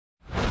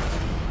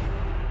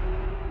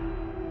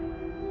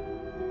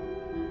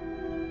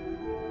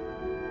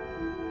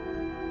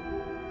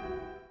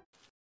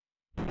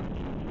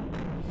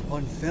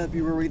On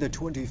February the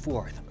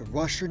 24th,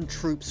 Russian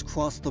troops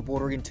crossed the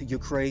border into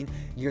Ukraine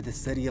near the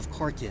city of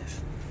Kharkiv.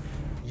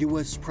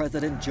 U.S.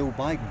 President Joe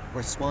Biden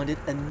responded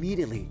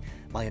immediately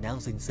by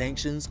announcing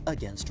sanctions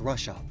against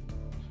Russia.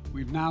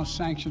 We've now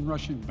sanctioned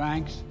Russian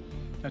banks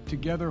that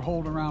together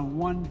hold around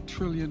 $1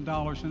 trillion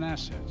in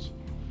assets.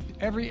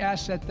 Every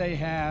asset they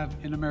have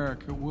in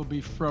America will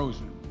be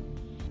frozen.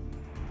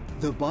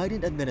 The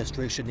Biden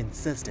administration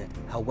insisted,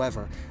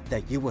 however,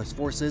 that U.S.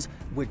 forces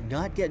would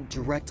not get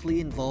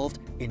directly involved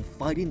in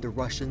fighting the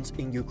Russians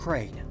in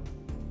Ukraine.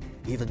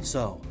 Even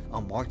so,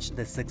 on March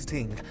the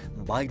 16th,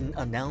 Biden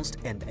announced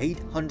an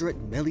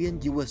 $800 million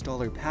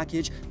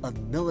package of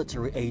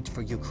military aid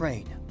for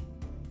Ukraine.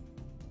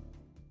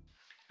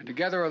 And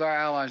together with our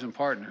allies and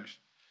partners,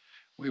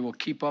 we will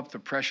keep up the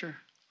pressure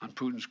on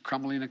Putin's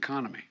crumbling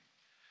economy,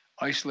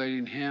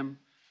 isolating him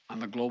on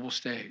the global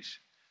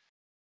stage.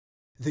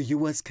 The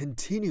U.S.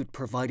 continued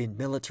providing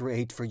military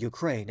aid for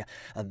Ukraine,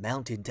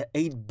 amounting to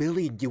 $8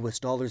 billion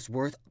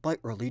worth by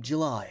early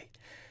July.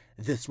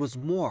 This was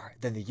more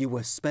than the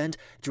U.S. spent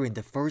during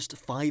the first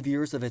 5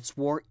 years of its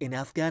war in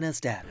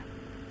Afghanistan.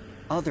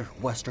 Other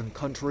Western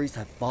countries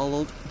have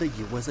followed the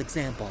U.S.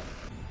 example.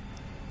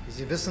 Wie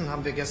Sie wissen,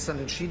 haben wir gestern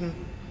entschieden,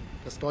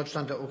 dass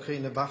Deutschland der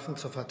Ukraine Waffen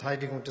zur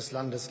Verteidigung des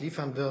Landes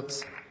liefern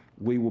wird.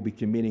 We will be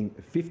committing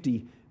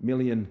 $50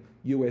 million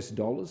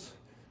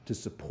to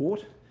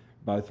support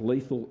both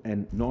lethal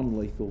and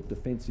non-lethal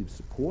defensive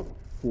support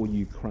for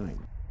Ukraine.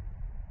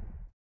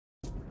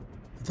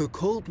 The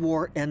Cold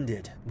War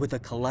ended with the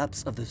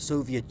collapse of the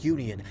Soviet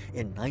Union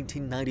in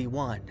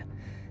 1991.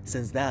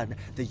 Since then,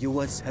 the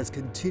U.S. has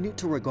continued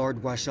to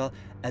regard Russia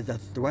as a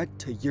threat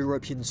to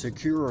European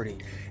security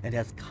and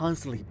has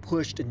constantly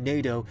pushed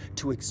NATO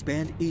to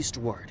expand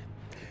eastward.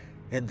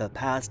 In the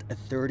past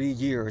 30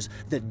 years,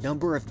 the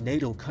number of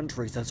NATO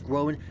countries has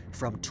grown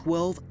from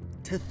 12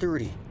 to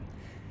 30.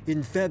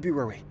 In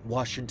February,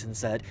 Washington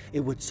said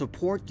it would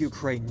support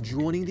Ukraine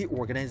joining the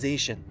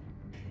organization.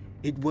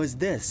 It was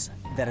this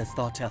that is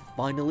thought to have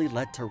finally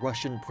led to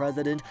Russian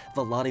President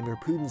Vladimir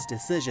Putin's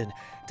decision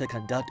to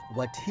conduct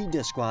what he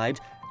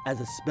described as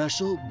a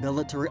special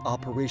military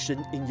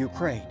operation in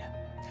Ukraine.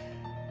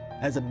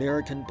 As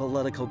American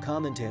political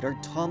commentator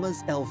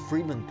Thomas L.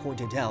 Friedman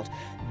pointed out,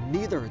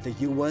 neither the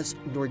U.S.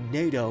 nor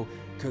NATO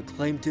could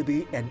claim to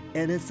be an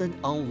innocent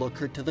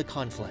onlooker to the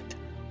conflict.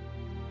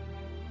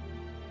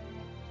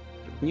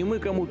 Не мы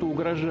кому-то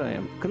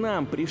угрожаем, к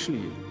нам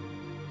пришли.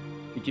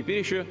 И теперь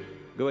еще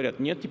говорят,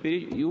 нет,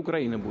 теперь и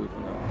Украина будет у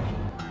нас.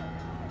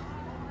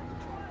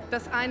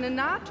 Dass eine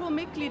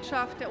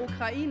NATO-Mitgliedschaft der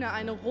Ukraine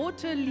eine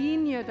rote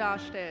Linie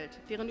darstellt,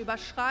 deren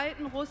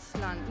Überschreiten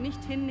Russland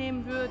nicht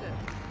hinnehmen würde.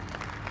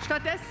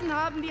 Stattdessen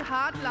haben die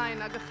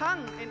Hardliner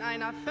gefangen in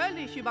einer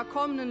völlig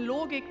überkommenen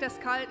Logik des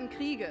Kalten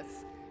Krieges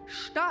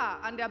starr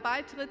an der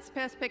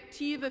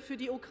Beitrittsperspektive für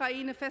die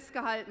Ukraine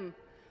festgehalten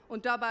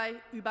und dabei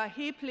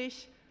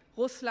überheblich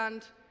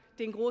Russland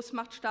den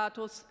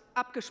Großmachtstatus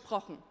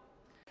abgesprochen.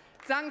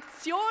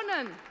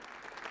 Sanktionen,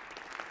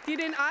 die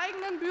den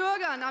eigenen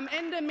Bürgern am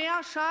Ende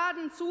mehr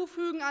Schaden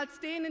zufügen als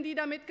denen, die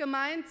damit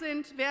gemeint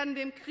sind, werden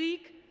dem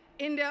Krieg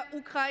in der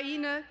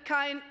Ukraine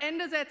kein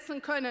Ende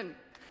setzen können.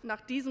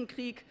 Nach diesem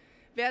Krieg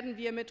werden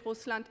wir mit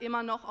Russland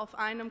immer noch auf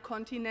einem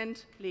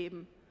Kontinent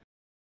leben.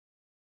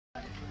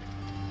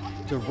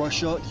 The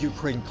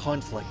Russia-Ukraine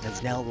conflict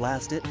has now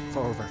lasted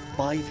for over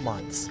 5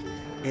 months.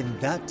 In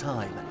that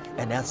time,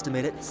 an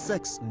estimated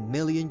 6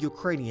 million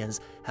Ukrainians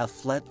have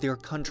fled their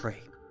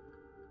country.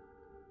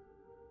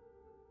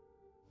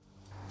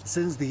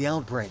 Since the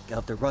outbreak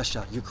of the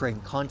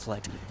Russia-Ukraine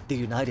conflict, the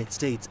United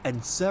States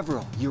and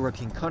several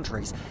European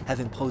countries have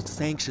imposed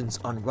sanctions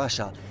on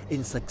Russia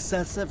in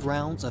successive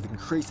rounds of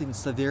increasing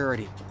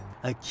severity.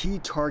 A key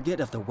target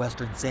of the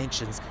Western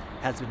sanctions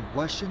has been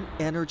Russian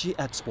energy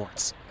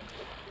exports.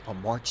 On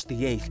March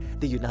the 8th,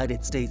 the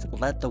United States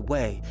led the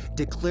way,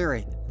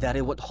 declaring that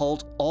it would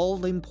halt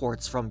all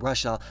imports from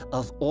Russia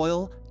of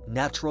oil,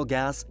 natural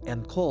gas,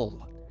 and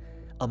coal.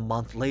 A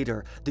month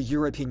later, the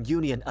European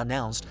Union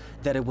announced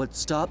that it would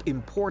stop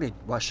importing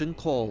Russian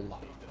coal.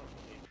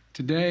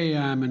 Today,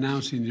 I'm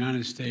announcing the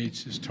United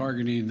States is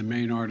targeting the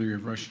main artery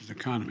of Russia's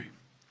economy.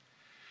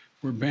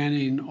 We're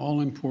banning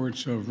all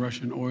imports of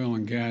Russian oil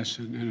and gas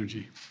and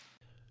energy.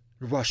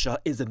 Russia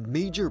is a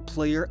major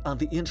player on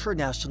the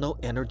international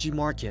energy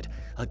market,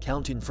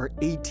 accounting for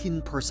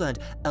 18%,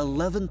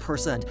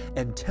 11%,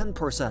 and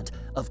 10%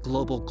 of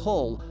global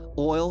coal,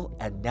 oil,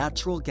 and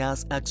natural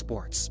gas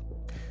exports.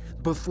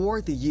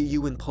 Before the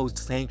EU imposed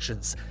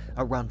sanctions,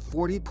 around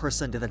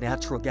 40% of the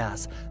natural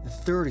gas,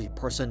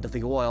 30% of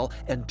the oil,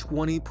 and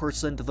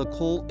 20% of the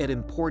coal it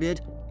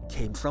imported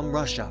came from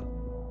Russia.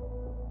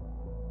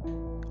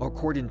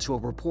 According to a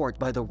report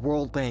by the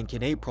World Bank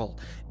in April,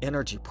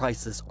 energy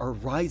prices are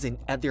rising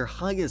at their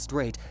highest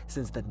rate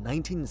since the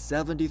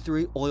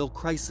 1973 oil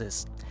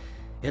crisis.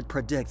 It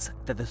predicts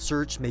that the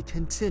surge may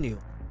continue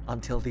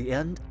until the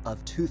end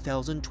of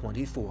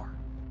 2024.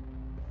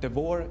 The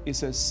war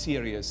is a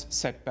serious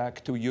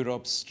setback to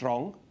Europe's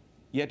strong,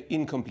 yet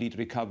incomplete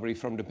recovery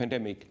from the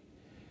pandemic.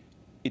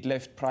 It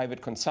left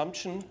private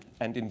consumption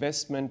and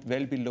investment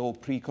well below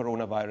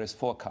pre-coronavirus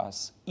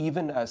forecasts,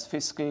 even as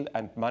fiscal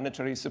and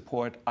monetary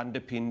support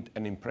underpinned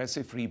an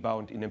impressive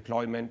rebound in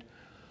employment,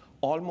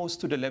 almost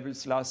to the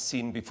levels last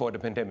seen before the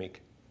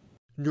pandemic.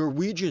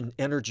 Norwegian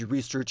energy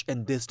research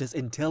and business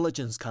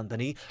intelligence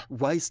company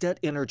Rystad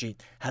Energy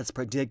has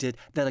predicted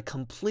that a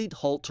complete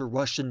halt to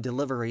Russian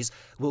deliveries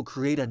will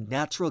create a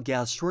natural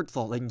gas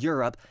shortfall in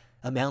Europe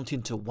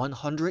amounting to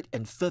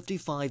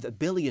 155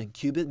 billion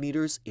cubic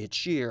meters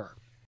each year.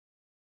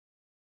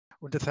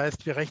 Und das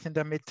heißt, wir rechnen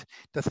damit,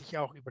 dass sich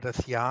auch über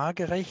das Jahr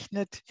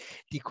gerechnet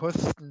die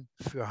Kosten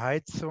für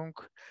Heizung,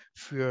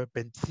 für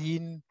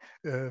Benzin,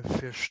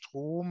 für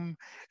Strom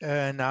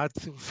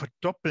nahezu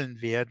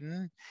verdoppeln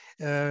werden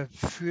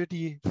für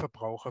die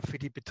Verbraucher, für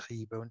die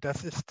Betriebe. Und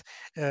das ist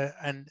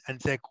ein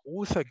sehr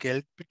großer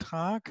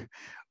Geldbetrag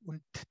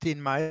und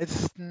den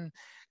meisten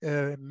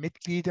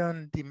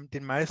Mitgliedern,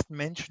 den meisten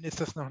Menschen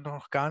ist das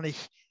noch gar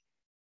nicht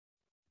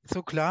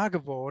so klar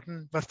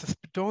geworden, was das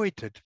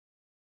bedeutet.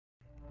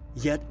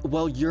 Yet,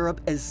 while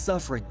Europe is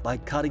suffering by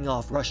cutting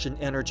off Russian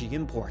energy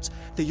imports,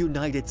 the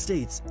United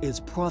States is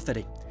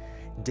profiting.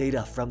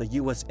 Data from the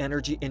U.S.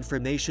 Energy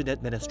Information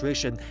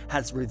Administration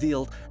has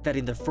revealed that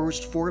in the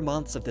first 4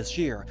 months of this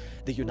year,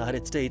 the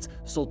United States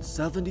sold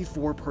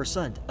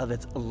 74% of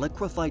its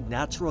liquefied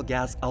natural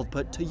gas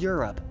output to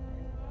Europe.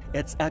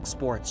 Its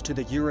exports to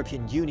the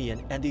European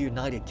Union and the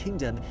United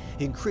Kingdom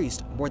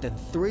increased more than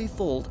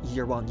threefold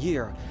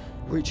year-on-year,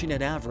 reaching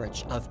an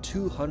average of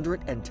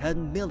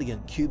 210 million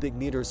cubic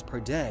meters per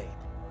day.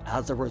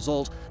 As a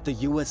result, the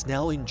U.S.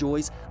 now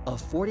enjoys a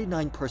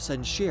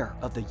 49% share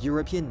of the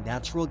European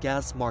natural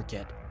gas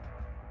market.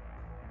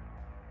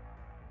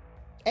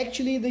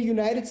 Actually, the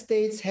United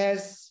States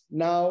has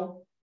now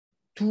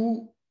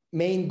two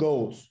main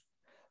goals.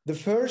 The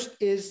first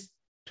is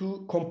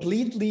to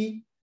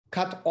completely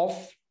cut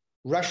off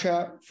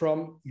Russia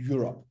from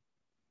Europe.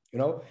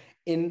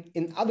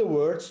 In other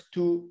words,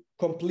 to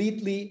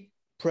completely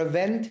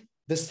prevent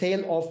the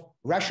sale of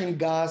Russian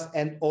gas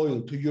and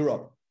oil to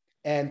Europe,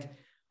 and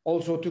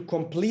also to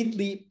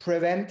completely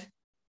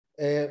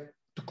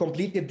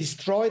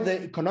destroy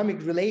the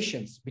economic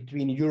relations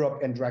between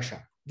Europe and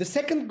Russia. The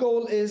second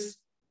goal is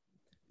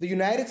the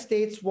United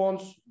States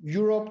wants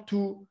Europe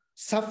to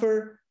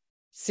suffer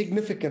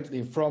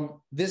significantly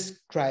from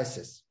this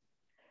crisis.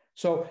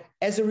 So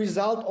as a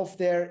result of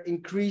their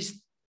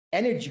increased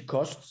energy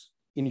costs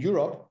in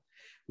Europe,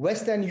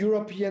 Western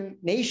European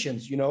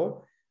nations,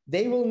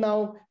 they will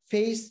now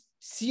face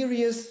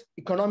serious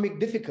economic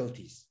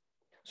difficulties.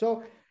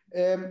 So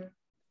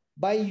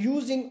by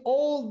using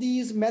all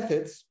these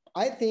methods,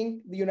 I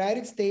think the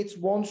United States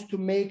wants to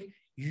make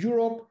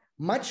Europe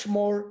much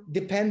more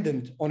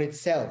dependent on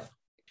itself.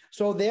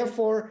 So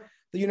therefore,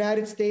 the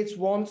United States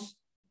wants,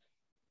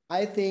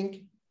 I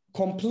think,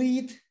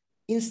 complete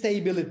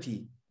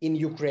instability in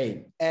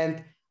Ukraine.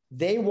 And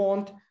they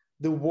want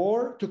the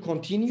war to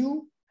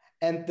continue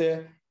and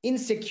the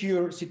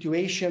insecure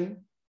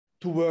situation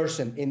to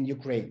worsen in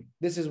Ukraine.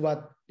 This is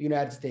what the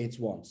United States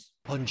wants.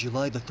 On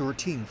July the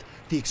 13th,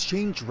 the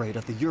exchange rate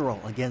of the euro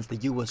against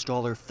the US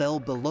dollar fell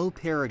below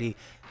parity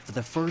for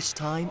the first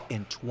time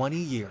in 20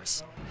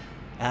 years.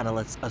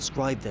 Analysts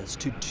ascribe this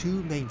to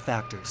two main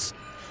factors.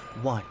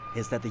 One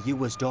is that the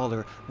US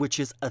dollar, which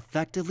is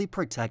effectively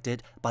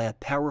protected by a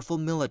powerful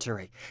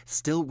military,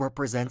 still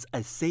represents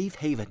a safe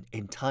haven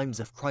in times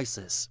of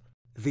crisis.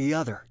 The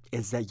other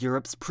is that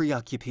Europe's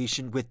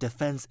preoccupation with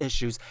defense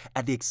issues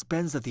at the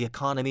expense of the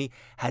economy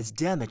has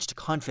damaged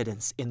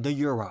confidence in the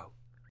euro.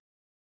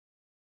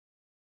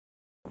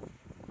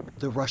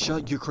 The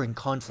Russia-Ukraine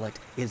conflict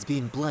is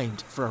being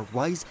blamed for a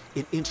rise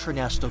in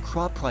international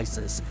crop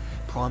prices,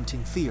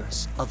 prompting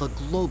fears of a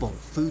global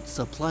food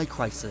supply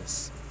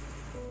crisis.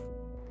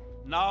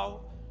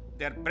 Now,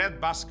 their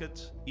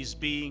breadbasket is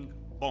being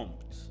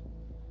bombed.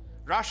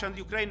 Russia and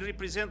Ukraine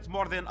represent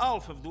more than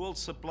half of the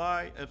world's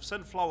supply of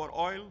sunflower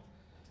oil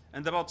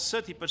and about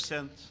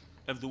 30%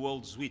 of the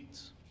world's wheat.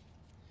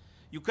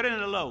 Ukraine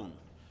alone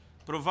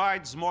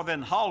provides more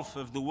than half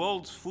of the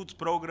world's food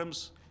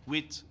program's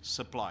wheat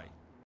supply.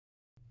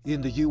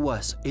 In the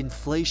U.S.,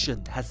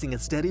 inflation has seen a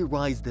steady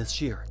rise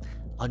this year.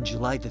 On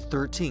July the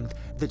 13th,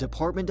 the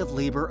Department of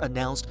Labor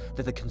announced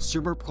that the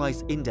Consumer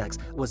Price Index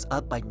was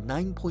up by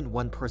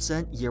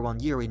 9.1%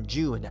 year-on-year in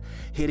June,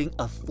 hitting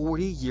a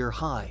 40-year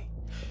high.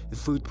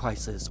 Food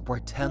prices were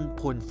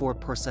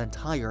 10.4%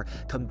 higher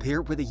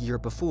compared with the year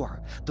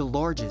before, the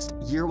largest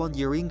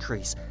year-on-year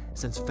increase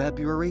since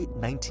February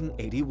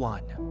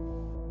 1981.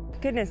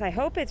 Goodness, I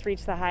hope it's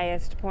reached the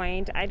highest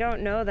point. I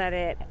don't know that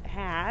it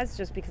has,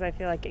 just because I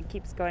feel like it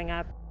keeps going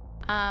up.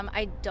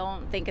 I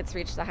don't think it's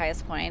reached the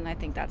highest point. I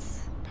think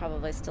that's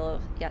probably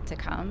still yet to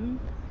come.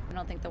 I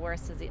don't think the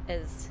worst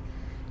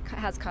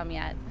has come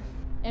yet.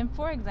 And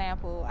for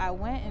example, I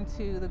went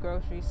into the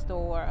grocery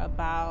store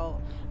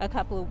about a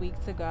couple of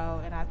weeks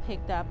ago and I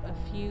picked up a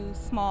few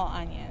small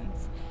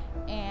onions.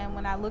 And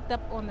when I looked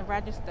up on the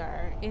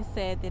register, it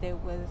said that it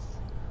was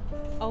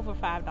over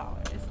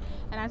 $5.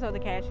 And I told the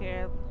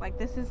cashier, like,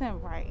 this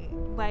isn't right.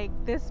 Like,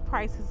 this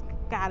price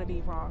gotta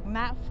be wrong.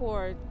 Not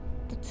for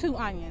 2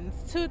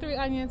 onions. 2 or 3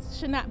 onions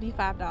should not be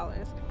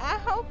 $5. I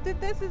hope that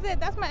this is it.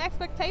 That's my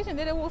expectation,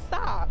 that it will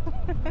stop.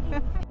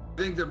 I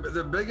think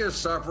the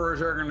biggest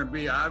sufferers are going to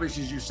be,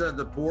 obviously, as you said,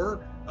 the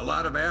poor, a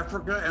lot of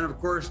Africa, and of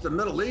course the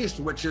Middle East,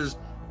 which is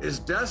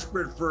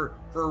desperate for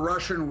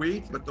Russian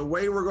wheat. But the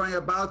way we're going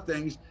about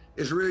things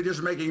is really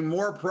just making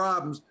more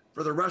problems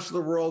for the rest of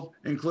the world,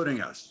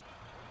 including us.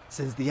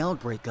 Since the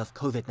outbreak of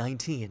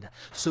COVID-19,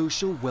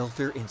 social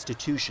welfare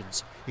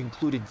institutions,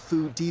 including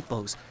food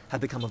depots, have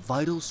become a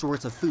vital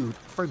source of food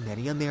for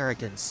many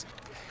Americans.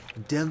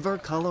 Denver,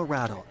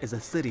 Colorado is a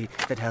city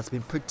that has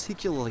been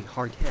particularly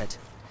hard hit.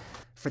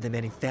 For the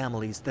many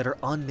families that are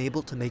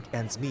unable to make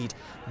ends meet,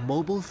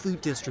 mobile food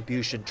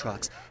distribution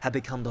trucks have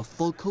become the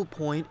focal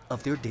point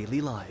of their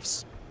daily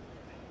lives.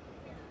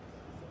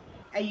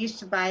 I used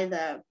to buy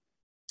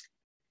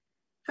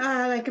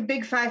like a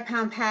big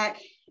 5-pound pack,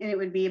 and it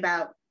would be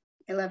about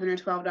 $11 or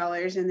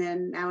 $12, and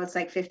then now it's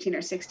like $15 or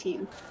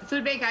 $16. The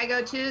food bank I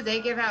go to,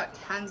 they give out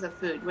tons of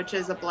food, which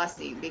is a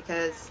blessing,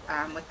 because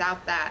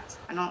without that,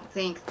 I don't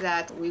think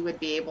that we would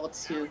be able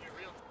to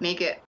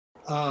make it.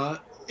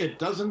 It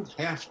doesn't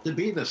have to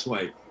be this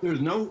way.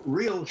 There's no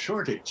real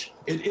shortage.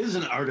 It is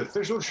an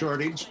artificial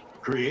shortage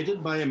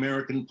created by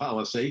American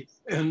policy,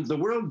 and the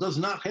world does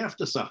not have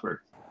to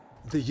suffer.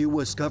 The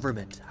U.S.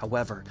 government,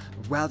 however,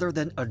 rather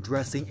than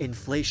addressing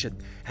inflation,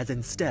 has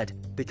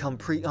instead become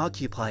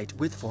preoccupied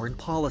with foreign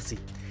policy,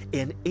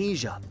 in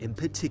Asia in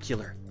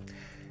particular.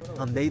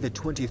 On May the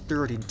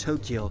 23rd in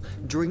Tokyo,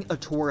 during a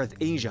tour of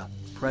Asia,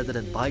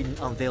 President Biden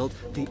unveiled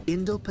the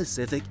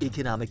Indo-Pacific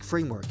Economic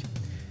Framework.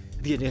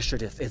 The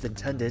initiative is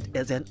intended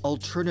as an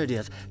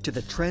alternative to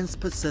the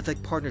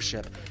Trans-Pacific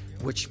Partnership,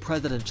 which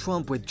President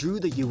Trump withdrew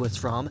the U.S.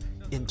 from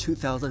in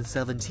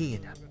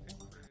 2017.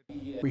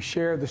 We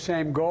share the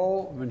same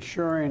goal of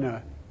ensuring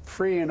a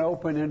free and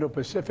open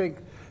Indo-Pacific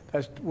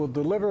that will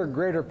deliver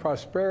greater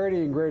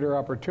prosperity and greater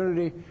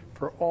opportunity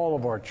for all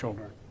of our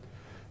children.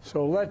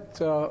 So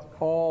let's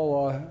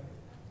all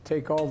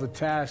take all the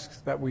tasks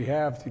that we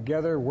have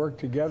together, work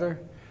together,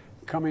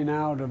 coming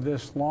out of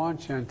this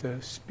launch, and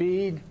to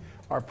speed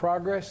our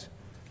progress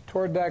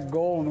toward that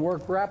goal and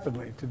work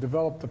rapidly to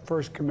develop the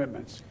first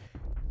commitments.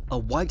 A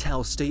White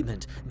House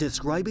statement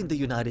describing the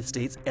United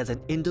States as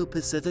an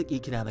Indo-Pacific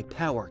economic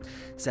power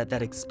said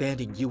that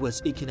expanding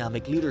U.S.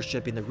 economic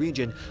leadership in the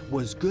region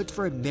was good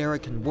for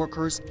American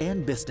workers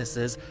and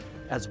businesses,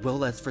 as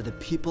well as for the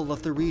people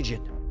of the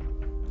region.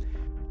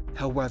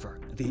 However,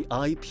 the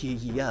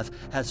IPEF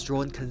has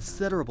drawn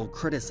considerable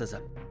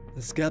criticism.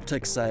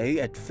 Skeptics say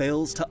it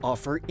fails to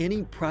offer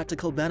any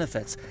practical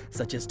benefits,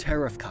 such as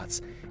tariff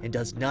cuts, and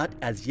does not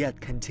as yet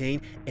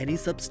contain any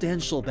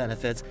substantial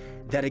benefits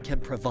that it can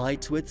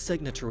provide to its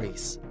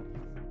signatories.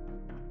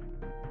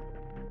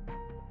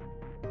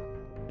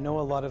 I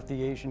know a lot of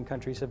the Asian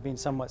countries have been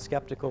somewhat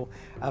skeptical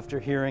after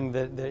hearing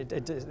that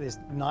it is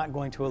not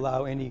going to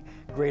allow any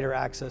greater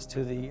access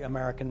to the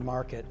American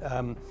market.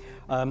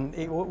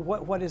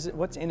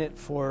 What's in it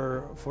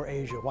for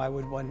Asia? Why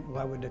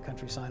would a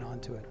country sign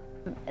on to it?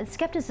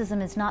 Skepticism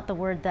is not the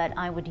word that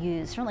I would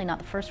use, certainly not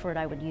the first word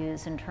I would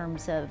use in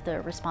terms of the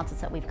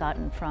responses that we've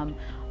gotten from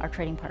our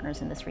trading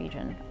partners in this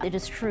region. It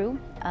is true,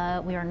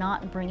 we are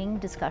not bringing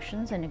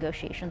discussions and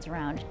negotiations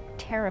around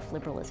tariff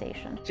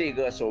liberalization. 这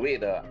个所谓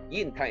的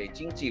印太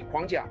经济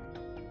框架，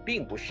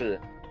并不是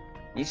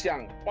一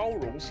项包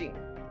容性、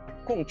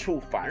共促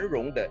繁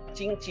荣的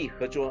经济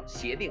合作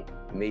协定。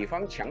美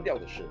方强调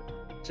的是，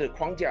这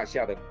框架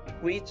下的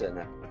规则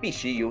呢，必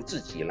须由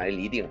自己来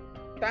拟定。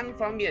 单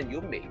方面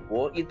由美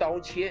国一刀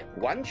切，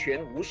完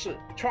全无视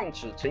创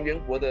始成员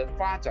国的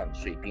发展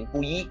水平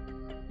不一，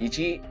以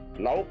及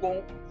劳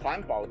工、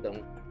环保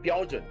等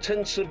标准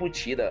参差不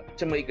齐的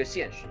这么一个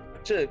现实，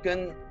这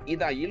跟“一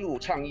带一路”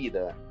倡议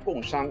的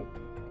共商、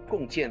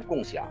共建、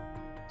共享，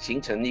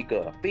形成一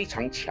个非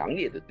常强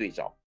烈的对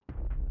照。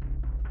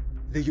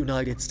 The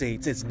United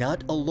States is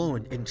not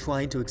alone in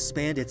trying to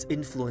expand its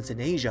influence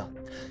in Asia.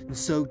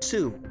 So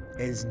too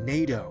is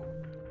NATO.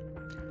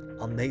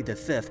 On May the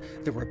 5th,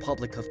 the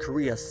Republic of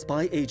Korea's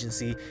spy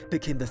agency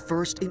became the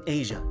first in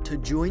Asia to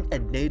join a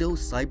NATO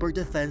cyber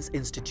defense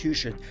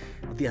institution,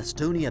 the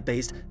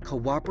Estonia-based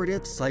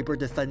Cooperative Cyber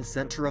Defense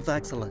Center of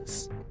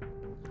Excellence.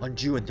 On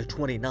June the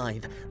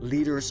 29th,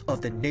 leaders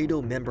of the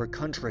NATO member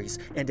countries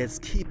and its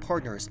key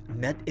partners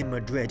met in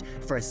Madrid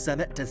for a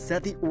summit to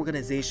set the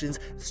organization's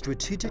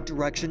strategic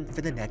direction for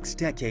the next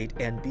decade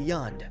and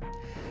beyond.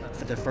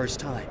 For the first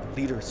time,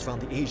 leaders from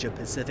the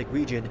Asia-Pacific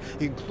region,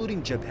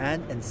 including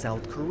Japan and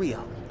South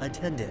Korea,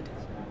 attended.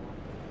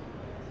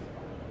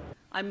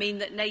 I mean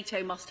that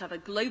NATO must have a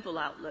global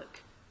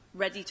outlook,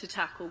 ready to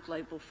tackle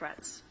global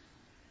threats.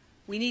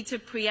 We need to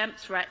preempt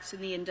threats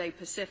in the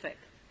Indo-Pacific,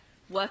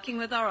 working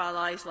with our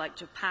allies like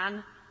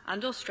Japan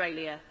and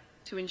Australia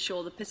to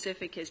ensure the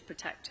Pacific is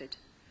protected.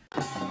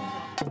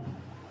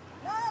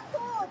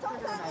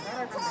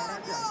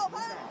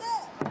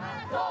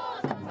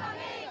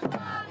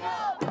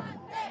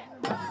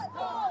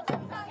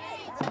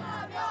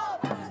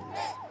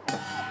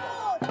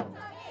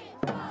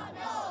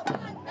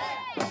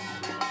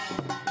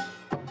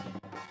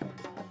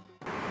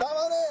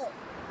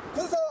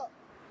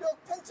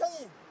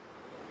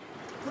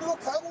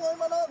 부응할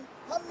만한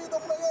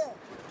한미동맹의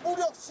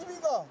무력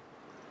시위가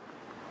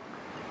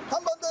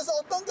한반도에서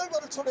어떤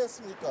결과를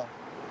초래했습니까?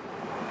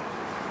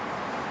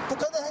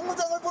 북한의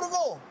핵무장을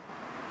부르고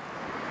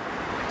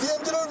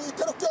DMZ를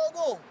위태롭게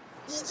하고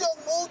이 지역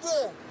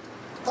모두에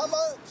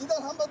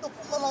비단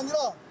한반도뿐만 아니라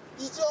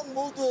이 지역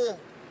모두의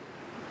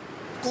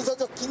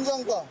군사적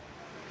긴장과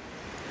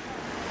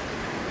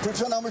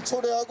불편함을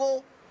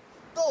초래하고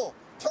또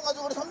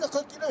평화적으로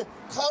협력할 길을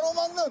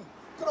가로막는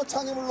그런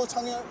장애물로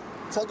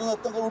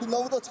작용했던 걸 우리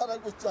너무도 잘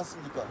알고 있지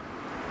않습니까?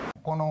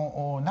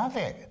 な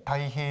ぜ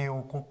太平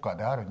洋国家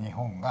である日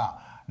本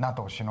が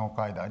NATO 首脳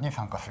会談に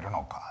参加する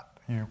のか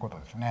ということ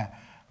ですね。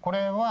こ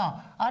れ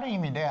はある意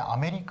味でア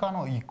メリカ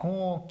の意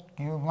向、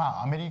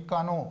アメリ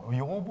カの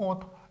要望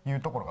という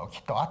ところがき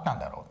っとあったん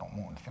だろうと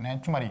思うんですね。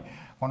つまり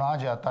このア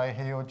ジア太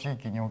平洋地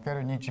域におけ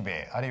る日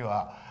米あるい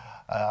は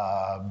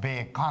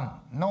米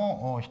韓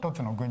の一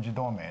つの軍事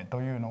同盟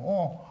というの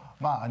を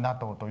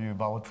NATO という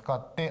場を使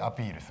ってア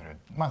ピールする、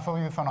そう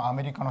いうそのア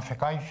メリカの世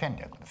界戦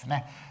略です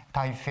ね。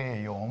大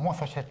西洋も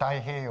そして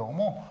太平洋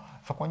も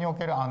そこにお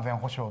ける安全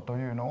保障と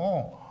いうの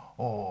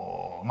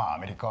をア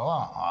メリカ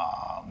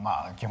は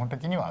基本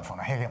的にはそ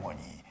のヘゲモニ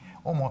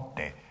ーを持っ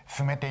て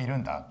進めている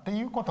んだって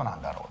いうことな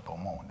んだろうと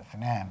思うんです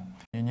ね。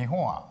日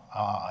本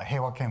は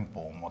平和憲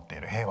法を持って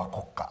いる平和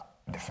国家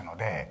ですの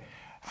で、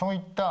そうい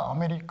ったア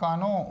メリカ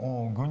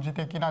の軍事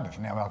的なです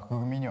ね枠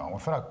組みにはお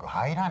そらく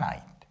入らな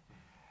い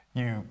と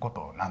いうこ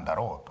となんだ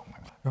ろうと思い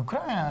ます。ウク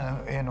ライナ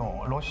へ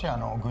のロシア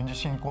の軍事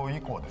侵攻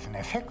以降です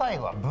ね、世界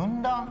は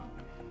分断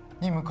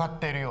に向かっ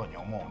ているように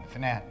思うんです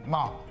ね。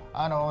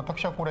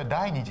私はこれ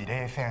第二次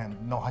冷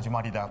戦の始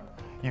まりだ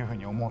というふう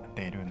に思っ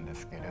ているんで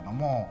すけれど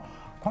も、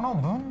この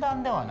分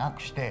断ではな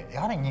くして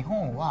やはり日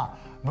本は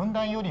分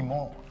断より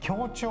も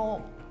協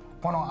調、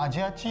このア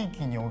ジア地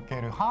域にお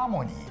けるハー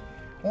モニ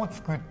ーを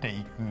作って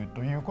いく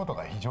ということ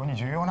が非常に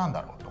重要なん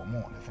だろうと思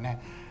うんですね。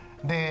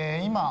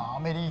で今ア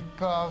メリ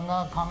カ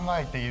が考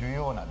えている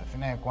ようなです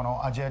ねこ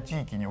のアジア地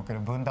域における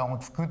分断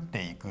を作っ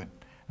ていく、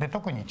で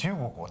特に中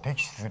国を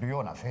敵視するよ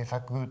うな政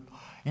策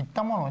といっ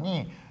たもの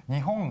に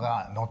日本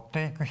が乗っ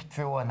ていく必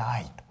要はな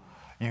い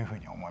というふう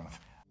に思います。